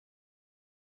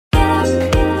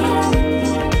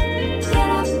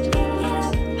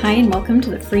and welcome to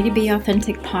the Free to Be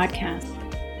Authentic podcast.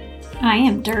 I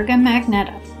am Durga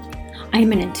Magneta. I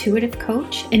am an intuitive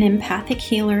coach, an empathic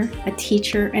healer, a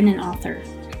teacher, and an author.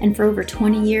 And for over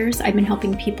 20 years, I've been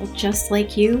helping people just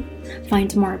like you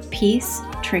find more peace,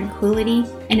 tranquility,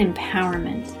 and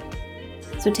empowerment.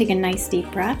 So take a nice deep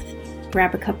breath,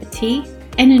 grab a cup of tea,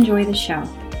 and enjoy the show.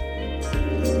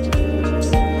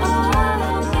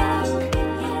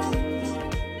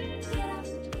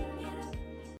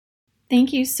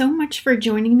 Thank you so much for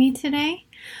joining me today.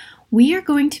 We are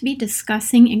going to be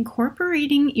discussing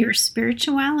incorporating your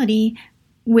spirituality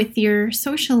with your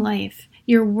social life,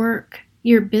 your work,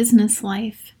 your business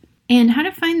life, and how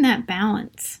to find that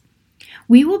balance.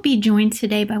 We will be joined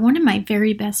today by one of my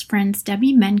very best friends,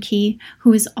 Debbie Menke,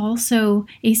 who is also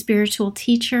a spiritual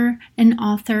teacher, an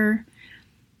author,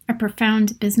 a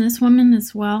profound businesswoman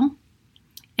as well.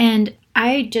 And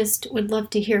I just would love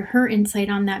to hear her insight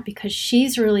on that because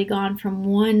she's really gone from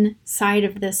one side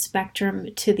of this spectrum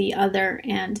to the other,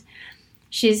 and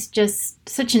she's just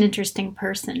such an interesting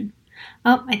person.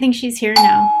 Oh, I think she's here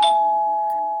now.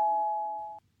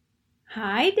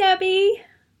 Hi, Debbie.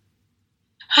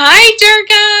 Hi,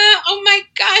 Durga. Oh my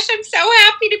gosh, I'm so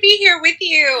happy to be here with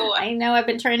you. I know I've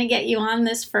been trying to get you on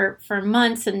this for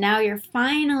months, and now you're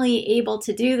finally able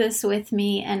to do this with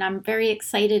me, and I'm very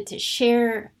excited to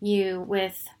share you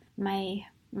with my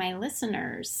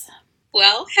listeners.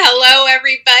 Well, hello,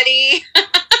 everybody.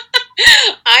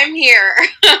 I'm here.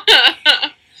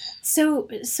 So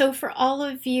for all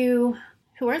of you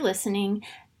who are listening,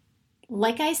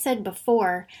 like I said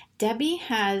before, Debbie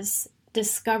has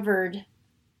discovered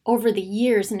over the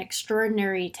years an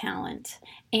extraordinary talent,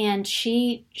 and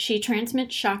she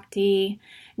transmits Shakti,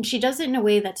 and she does it in a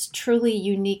way that's truly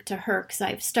unique to her, because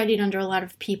I've studied under a lot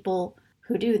of people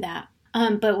who do that.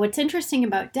 But what's interesting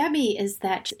about Debbie is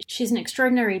that she's an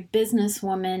extraordinary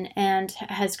businesswoman and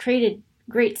has created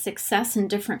great success in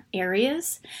different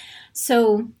areas.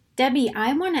 So Debbie,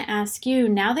 I want to ask you,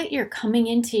 now that you're coming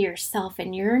into yourself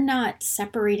and you're not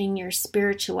separating your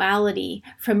spirituality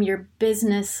from your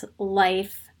business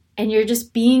life, and you're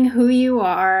just being who you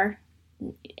are,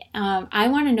 I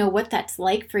want to know what that's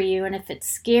like for you, and if it's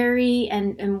scary,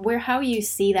 and how you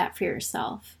see that for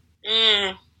yourself.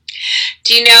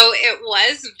 Do you know, it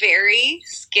was very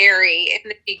scary in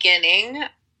the beginning,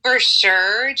 for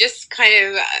sure. Just kind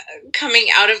of coming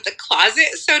out of the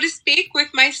closet, so to speak, with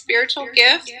my spiritual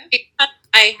gift. Because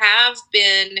I have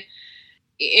been,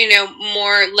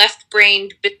 more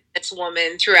left-brained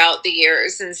businesswoman throughout the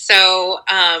years, and so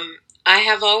I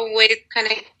have always kind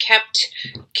of kept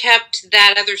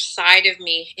that other side of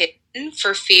me hidden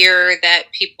for fear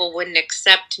that people wouldn't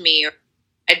accept me, or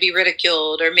I'd be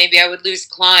ridiculed, or maybe I would lose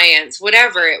clients,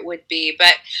 whatever it would be.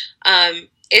 But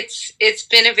it's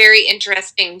been a very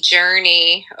interesting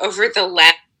journey over the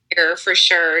last year, for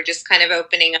sure, just kind of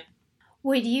opening up.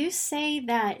 Would you say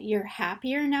that you're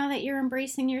happier now that you're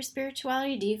embracing your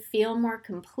spirituality? Do you feel more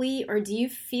complete, or do you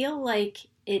feel like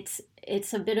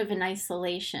it's a bit of an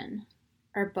isolation,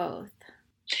 or both?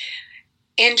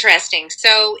 Interesting.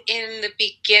 So in the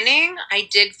beginning, I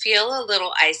did feel a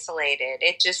little isolated.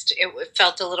 It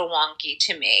felt a little wonky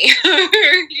to me,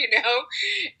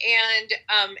 And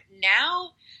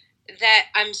now that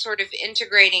I'm sort of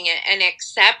integrating it and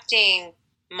accepting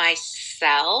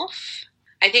myself,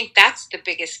 I think that's the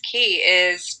biggest key,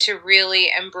 is to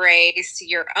really embrace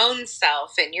your own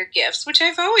self and your gifts, which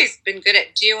I've always been good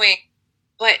at doing,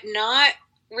 but not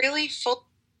really full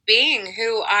being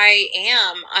who I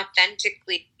am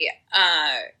authentically,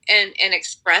 and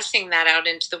expressing that out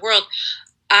into the world.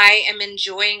 I am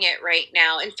enjoying it right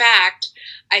now. In fact,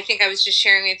 I think I was just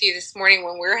sharing with you this morning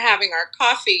when we were having our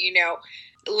coffee,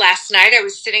 last night I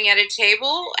was sitting at a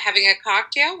table having a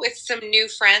cocktail with some new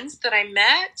friends that I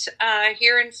met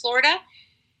here in Florida.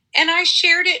 And I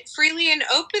shared it freely and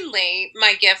openly,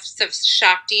 my gifts of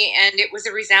Shakti, and it was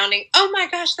a resounding, oh my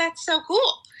gosh, that's so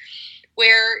cool.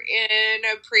 Where in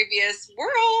a previous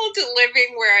world,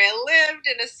 living where I lived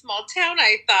in a small town,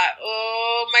 I thought,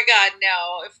 oh my God,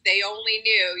 no, if they only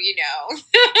knew,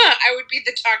 I would be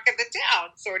the talk of the town,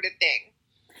 sort of thing.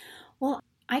 Well,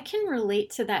 I can relate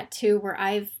to that too, where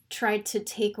I've tried to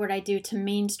take what I do to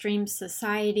mainstream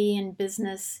society and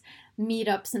business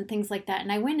meetups and things like that.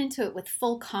 And I went into it with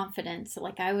full confidence.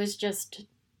 Like I was just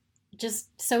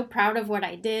so proud of what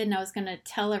I did, and I was going to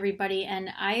tell everybody,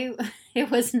 and it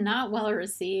was not well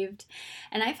received.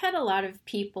 And I've had a lot of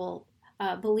people,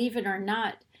 believe it or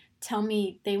not, tell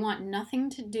me they want nothing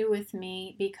to do with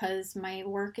me because my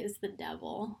work is the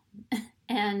devil.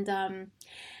 And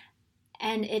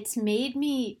it's made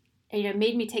me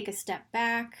take a step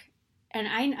back, and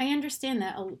I understand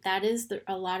that that is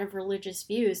a lot of religious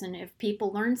views. And if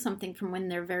people learn something from when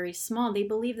they're very small, they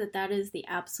believe that that is the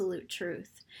absolute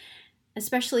truth,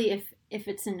 especially if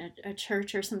it's in a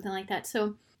church or something like that.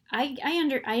 So I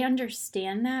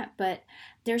understand that, but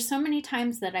there's so many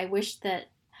times that I wish that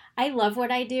I love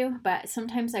what I do, but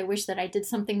sometimes I wish that I did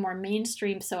something more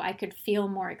mainstream so I could feel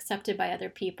more accepted by other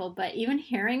people. But even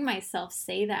hearing myself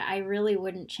say that, I really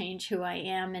wouldn't change who I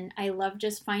am. And I love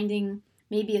just finding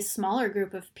maybe a smaller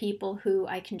group of people who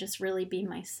I can just really be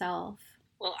myself.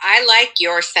 Well, I like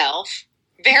yourself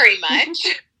very much.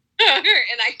 And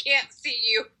I can't see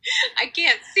you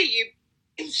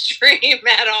extreme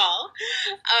at all.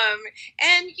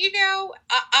 And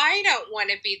I don't want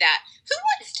to be that. Who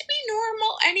wants to be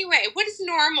normal anyway? What is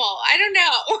normal? I don't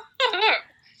know.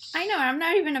 I know, I'm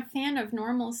not even a fan of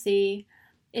normalcy.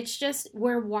 It's just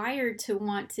we're wired to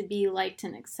want to be liked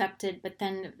and accepted, but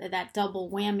then that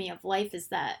double whammy of life is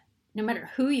that no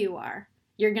matter who you are,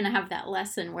 you're going to have that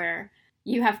lesson where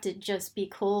you have to just be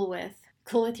cool with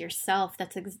yourself.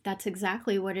 That's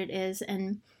exactly what it is.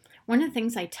 And one of the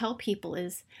things I tell people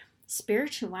is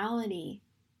spirituality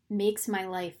makes my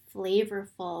life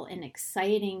flavorful and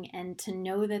exciting, and to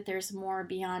know that there's more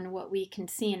beyond what we can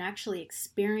see and actually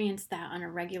experience that on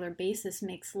a regular basis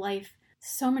makes life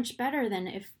so much better than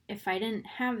if I didn't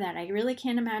have that. I really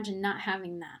can't imagine not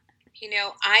having that.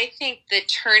 I think the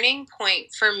turning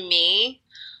point for me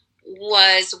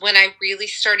was when I really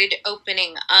started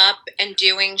opening up and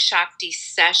doing Shakti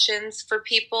sessions for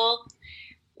people.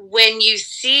 When you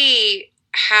see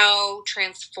how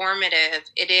transformative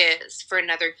it is for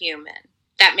another human,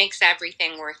 that makes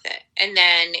everything worth it. And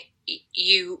then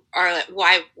you are like,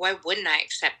 why wouldn't I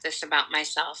accept this about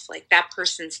myself? Like, that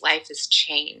person's life has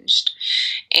changed,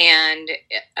 and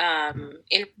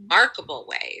in remarkable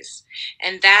ways.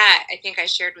 And that, I think I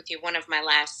shared with you one of my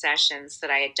last sessions that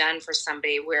I had done for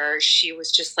somebody where she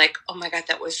was just like, oh my God,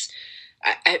 that was,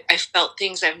 I felt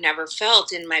things I've never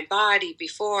felt in my body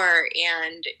before.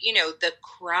 And, the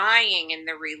crying and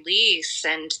the release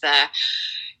and the,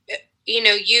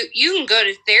 you can go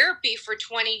to therapy for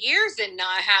 20 years and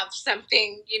not have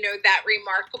something, that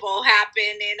remarkable happen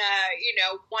in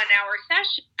a, 1 hour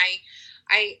session.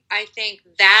 I think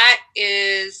that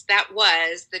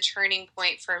was the turning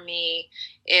point for me,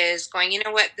 is going, you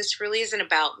know what, this really isn't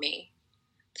about me.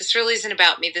 This really isn't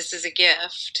about me. This is a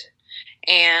gift.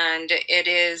 And it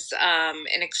is an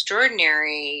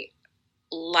extraordinary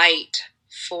light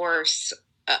force,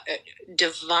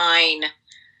 divine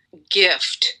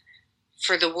gift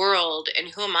for the world. And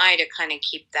who am I to kind of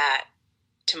keep that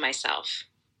to myself?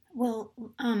 Well,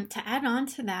 to add on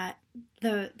to that,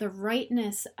 the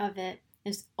rightness of it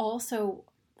is also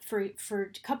for a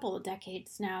couple of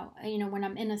decades now. When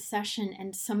I'm in a session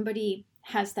and somebody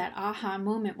has that aha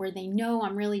moment where they know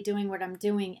I'm really doing what I'm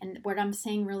doing and what I'm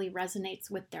saying really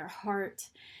resonates with their heart,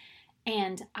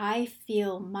 and I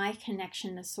feel my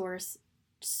connection to Source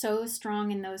so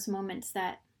strong in those moments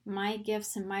that my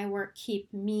gifts and my work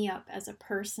keep me up as a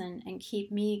person and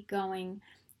keep me going.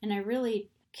 And I really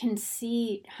can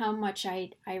see how much I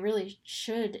really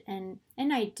should and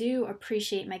I do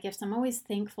appreciate my gifts. I'm always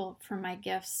thankful for my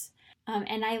gifts.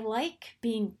 And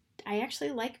I actually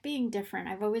like being different.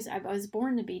 I was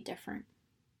born to be different.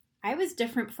 I was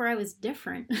different before I was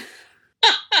different.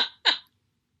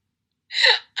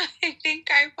 I think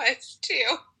I was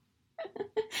too.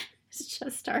 It's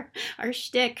just our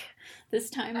shtick this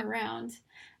time around,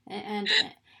 and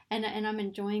I'm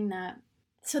enjoying that.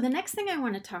 So the next thing I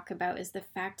want to talk about is the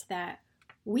fact that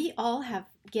we all have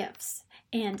gifts,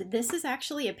 and this is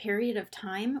actually a period of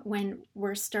time when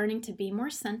we're starting to be more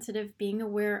sensitive, being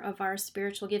aware of our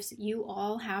spiritual gifts. You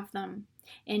all have them,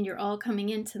 and you're all coming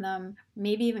into them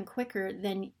maybe even quicker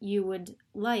than you would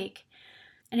like.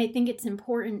 And I think it's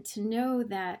important to know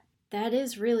that that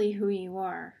is really who you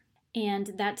are.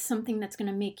 And that's something that's going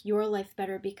to make your life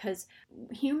better, because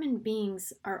human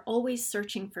beings are always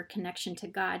searching for connection to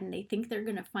God, and they think they're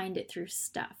going to find it through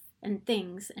stuff and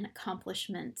things and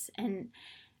accomplishments and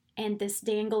this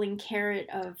dangling carrot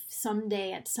of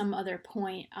someday at some other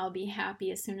point I'll be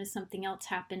happy as soon as something else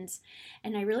happens.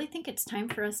 And I really think it's time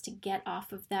for us to get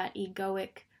off of that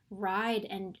egoic ride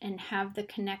and have the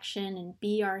connection and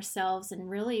be ourselves and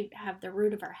really have the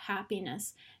root of our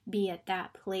happiness be at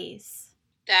that place.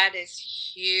 That is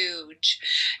huge.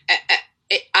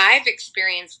 I've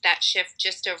experienced that shift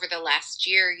just over the last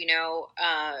year.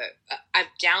 I've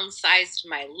downsized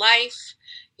my life,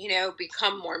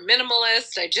 become more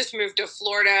minimalist. I just moved to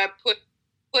Florida, put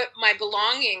my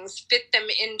belongings, fit them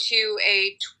into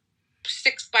a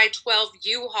 6x12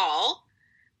 U-Haul,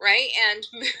 right? And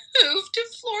moved to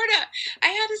Florida. I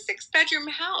had a 6-bedroom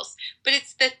house, but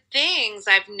it's the things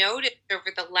I've noticed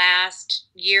over the last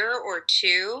year or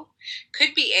two.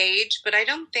 Could be age, but I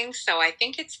don't think so. I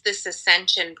think it's this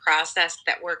ascension process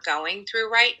that we're going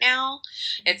through right now.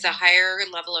 It's a higher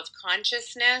level of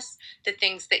consciousness. The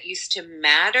things that used to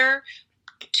matter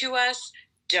to us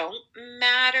don't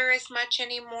matter as much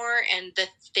anymore, and the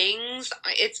things,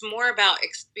 it's more about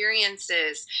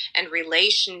experiences and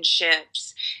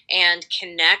relationships and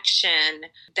connection.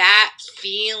 That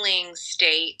feeling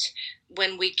state,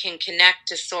 when we can connect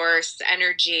to source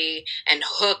energy and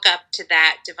hook up to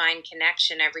that divine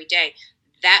connection every day,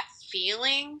 that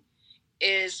feeling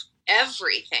is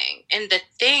everything, and the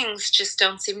things just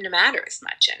don't seem to matter as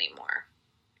much anymore.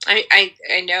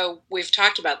 I know we've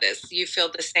talked about this. You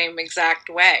feel the same exact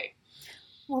way.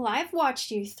 Well, I've watched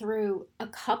you through a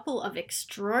couple of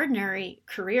extraordinary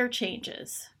career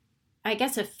changes. I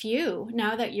guess a few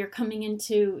now that you're coming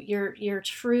into your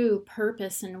true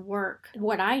purpose and work.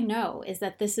 What I know is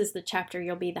that this is the chapter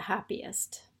you'll be the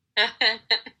happiest.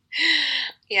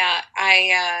 Yeah,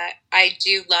 I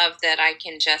do love that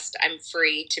I'm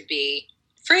free to be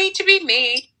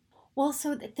me. Well,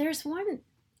 so there's one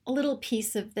little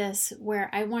piece of this where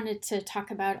I wanted to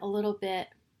talk about a little bit.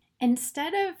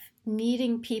 Instead of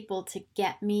needing people to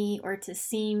get me or to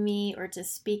see me or to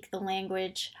speak the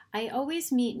language, I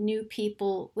always meet new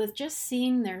people with just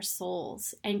seeing their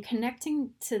souls and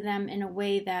connecting to them in a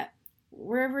way that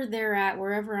wherever they're at,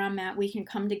 wherever I'm at, we can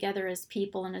come together as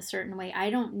people in a certain way.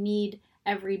 I don't need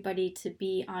everybody to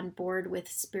be on board with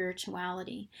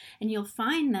spirituality. And you'll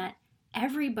find that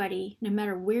everybody, no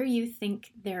matter where you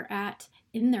think they're at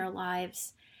in their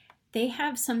lives, they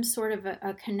have some sort of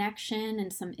a connection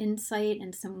and some insight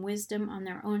and some wisdom on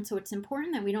their own. So it's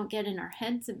important that we don't get in our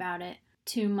heads about it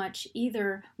too much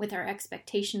either with our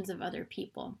expectations of other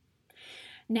people.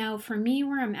 Now, for me,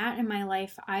 where I'm at in my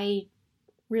life, I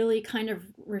really kind of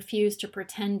refuse to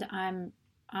pretend I'm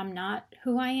not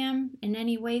who I am in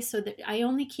any way, so that I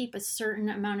only keep a certain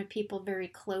amount of people very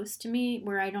close to me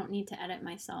where I don't need to edit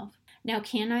myself. Now,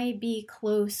 can I be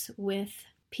close with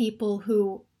people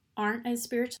who aren't as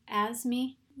spiritual as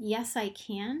me? Yes, I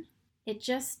can.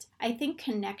 I think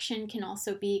connection can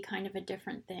also be kind of a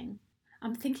different thing.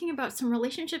 I'm thinking about some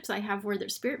relationships I have where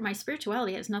my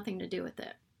spirituality has nothing to do with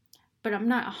it. But I'm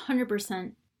not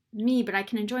 100% me, but I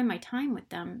can enjoy my time with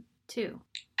them too.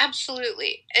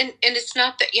 Absolutely. And it's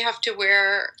not that you have to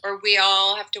wear, or we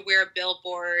all have to wear a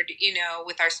billboard,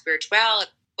 with our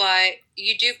spirituality. But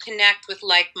you do connect with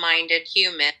like-minded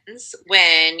humans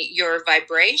when your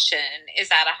vibration is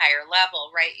at a higher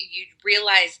level, right? You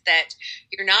realize that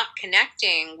you're not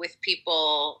connecting with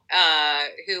people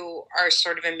who are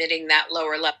sort of emitting that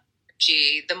lower level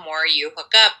energy. The more you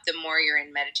hook up, the more you're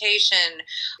in meditation.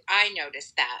 I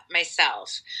noticed that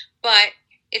myself. But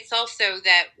it's also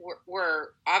that we're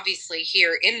obviously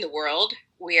here in the world.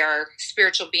 We are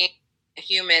spiritual beings,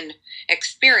 human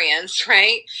experience,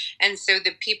 right? And so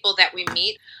the people that we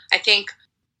meet, I think,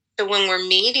 so when we're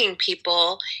meeting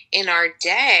people in our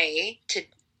day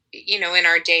in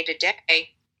our day to day,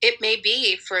 it may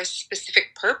be for a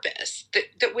specific purpose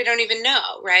that we don't even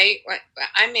know, right?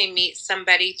 I may meet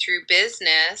somebody through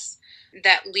business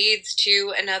that leads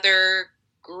to another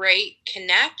great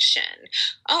connection.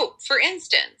 Oh, for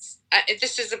instance,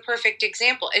 this is a perfect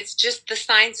example. It's just the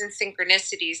signs and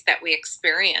synchronicities that we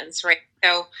experience, right?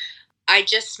 So I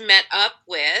just met up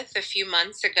with, a few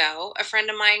months ago, a friend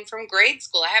of mine from grade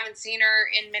school. I haven't seen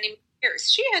her in many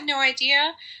years. She had no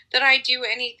idea that I do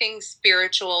anything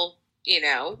spiritual,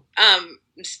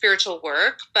 spiritual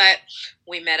work, but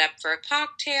we met up for a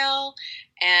cocktail,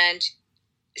 and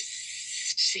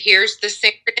here's the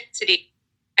synchronicity.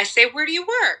 I say, where do you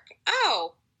work?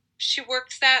 Oh, she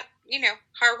works at,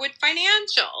 Harwood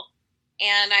Financial.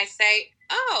 And I say,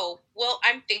 oh, well,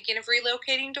 I'm thinking of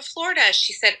relocating to Florida.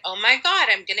 She said, oh my God,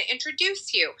 I'm going to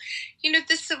introduce you.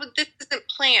 This isn't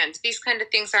planned. These kind of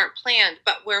things aren't planned.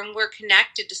 But when we're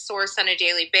connected to source on a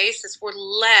daily basis, we're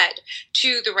led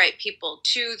to the right people,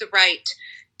 to the right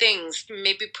things.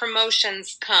 Maybe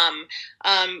promotions come.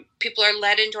 People are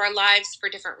led into our lives for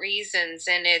different reasons,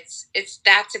 and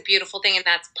that's a beautiful thing, and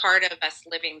that's part of us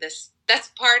living this. That's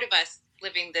part of us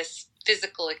living this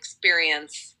physical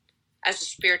experience as a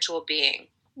spiritual being.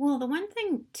 Well, the one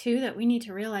thing too that we need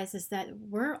to realize is that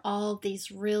we're all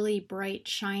these really bright,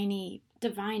 shiny,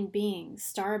 divine beings,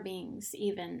 star beings,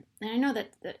 even. And I know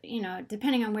that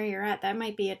depending on where you're at, that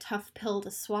might be a tough pill to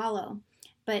swallow.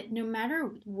 But no matter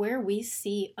where we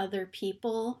see other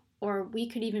people, or we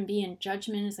could even be in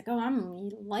judgment, it's like, oh,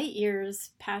 I'm light years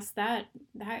past that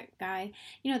guy.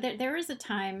 There is a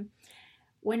time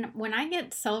when I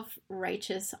get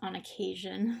self-righteous on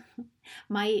occasion,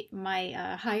 my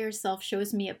higher self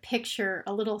shows me a picture,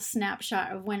 a little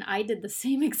snapshot of when I did the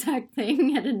same exact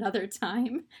thing at another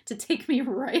time to take me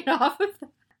right off of that.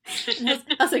 And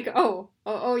I was like,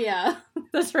 oh yeah,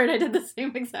 that's right, I did the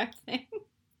same exact thing.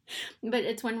 But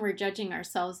it's when we're judging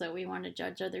ourselves that we want to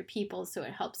judge other people, so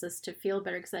it helps us to feel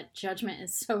better because that judgment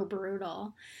is so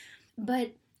brutal.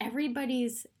 But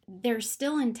they're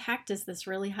still intact as this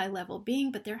really high level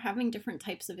being, but they're having different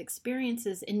types of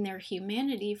experiences in their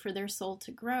humanity for their soul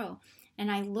to grow.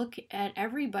 And I look at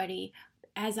everybody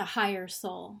as a higher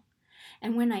soul.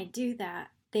 And when I do that,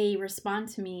 they respond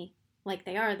to me like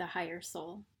they are the higher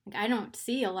soul. Like, I don't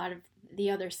see a lot of the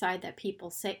other side that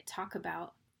people talk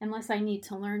about unless I need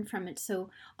to learn from it. So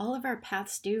all of our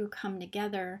paths do come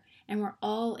together, and we're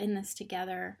all in this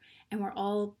together, and we're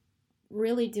all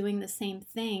really doing the same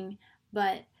thing.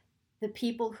 But the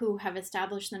people who have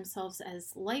established themselves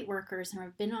as light workers and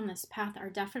have been on this path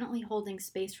are definitely holding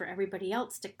space for everybody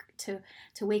else to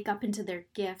wake up into their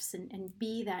gifts and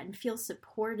be that and feel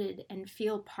supported and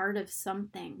feel part of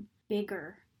something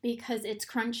bigger, because it's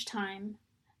crunch time.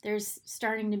 There's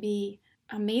starting to be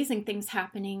amazing things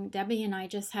happening. Debbie and I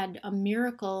just had a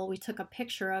miracle we took a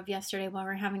picture of yesterday while we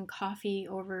were having coffee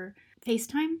over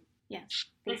FaceTime. Yes,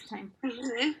 FaceTime.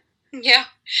 Mm-hmm. Yeah.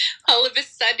 All of a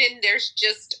sudden there's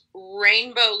just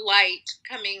rainbow light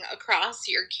coming across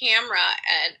your camera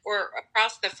or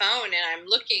across the phone, and I'm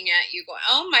looking at you going,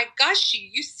 oh my gosh,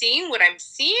 you seeing what I'm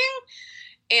seeing?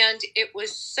 And it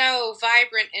was so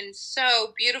vibrant and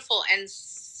so beautiful and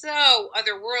so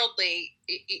otherworldly.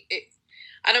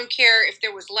 I don't care if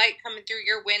there was light coming through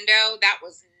your window, that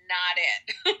was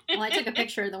not it. Well, I took a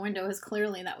picture of the window.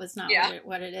 Clearly that was not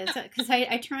what it is. Because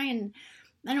I try and,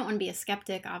 I don't want to be a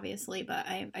skeptic, obviously, but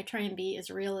I try and be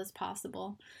as real as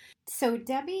possible. So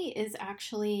Debbie is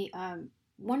actually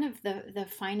one of the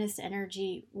finest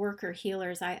energy worker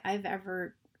healers I've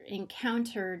ever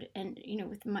encountered. And,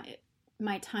 with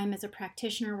my time as a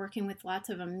practitioner working with lots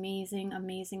of amazing,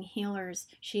 amazing healers,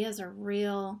 she has a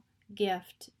real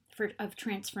gift of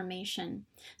transformation.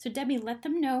 So Debbie, let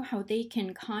them know how they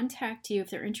can contact you if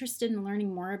they're interested in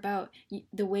learning more about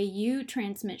the way you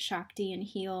transmit Shakti and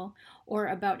heal, or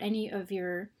about any of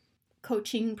your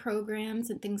coaching programs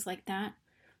and things like that.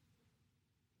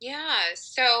 Yeah,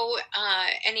 so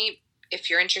if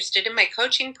you're interested in my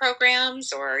coaching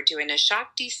programs or doing a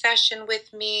Shakti session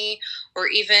with me, or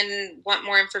even want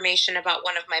more information about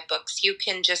one of my books, you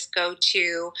can just go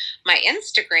to my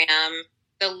Instagram,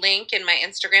 the link in my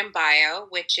Instagram bio,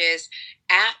 which is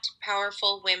at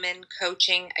Powerful Women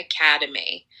Coaching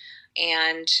Academy.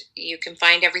 And you can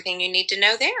find everything you need to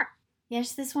know there.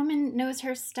 Yes, this woman knows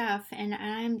her stuff, and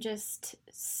I'm just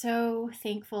so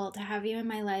thankful to have you in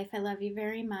my life. I love you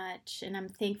very much, and I'm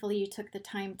thankful you took the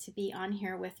time to be on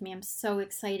here with me. I'm so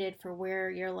excited for where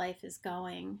your life is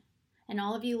going. And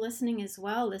all of you listening as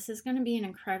well, this is going to be an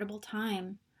incredible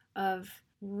time of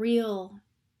real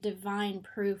divine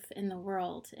proof in the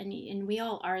world, and we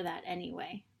all are that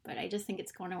anyway, but I just think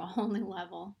it's going to a whole new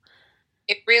level.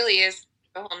 It really is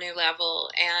a whole new level,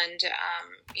 and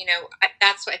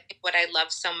that's what I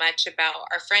love so much about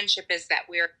our friendship, is that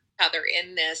we're each other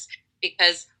in this,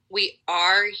 because we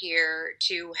are here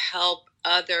to help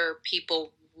other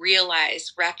people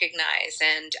realize, recognize,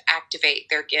 and activate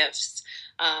their gifts.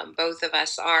 Both of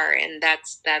us are, and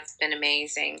that's been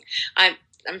amazing.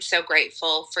 I'm so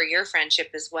grateful for your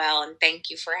friendship as well, and thank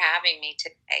you for having me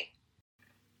today.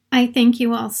 I thank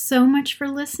you all so much for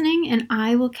listening, and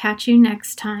I will catch you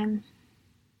next time.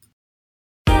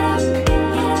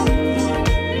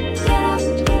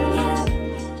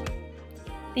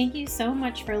 Thank you so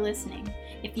much for listening.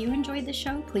 If you enjoyed the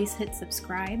show, please hit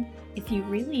subscribe. If you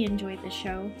really enjoyed the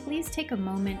show, please take a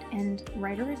moment and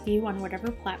write a review on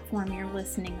whatever platform you're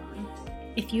listening on.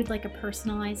 If you'd like a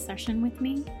personalized session with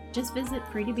me, just visit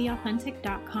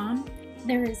freetobeauthentic.com.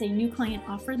 There is a new client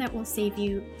offer that will save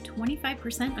you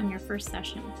 25% on your first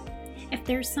session. If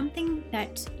there's something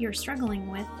that you're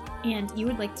struggling with and you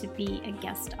would like to be a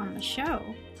guest on the show,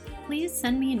 please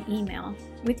send me an email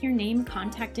with your name,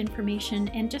 contact information,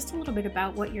 and just a little bit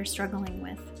about what you're struggling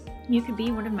with. You could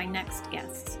be one of my next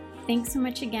guests. Thanks so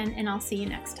much again, and I'll see you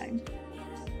next time.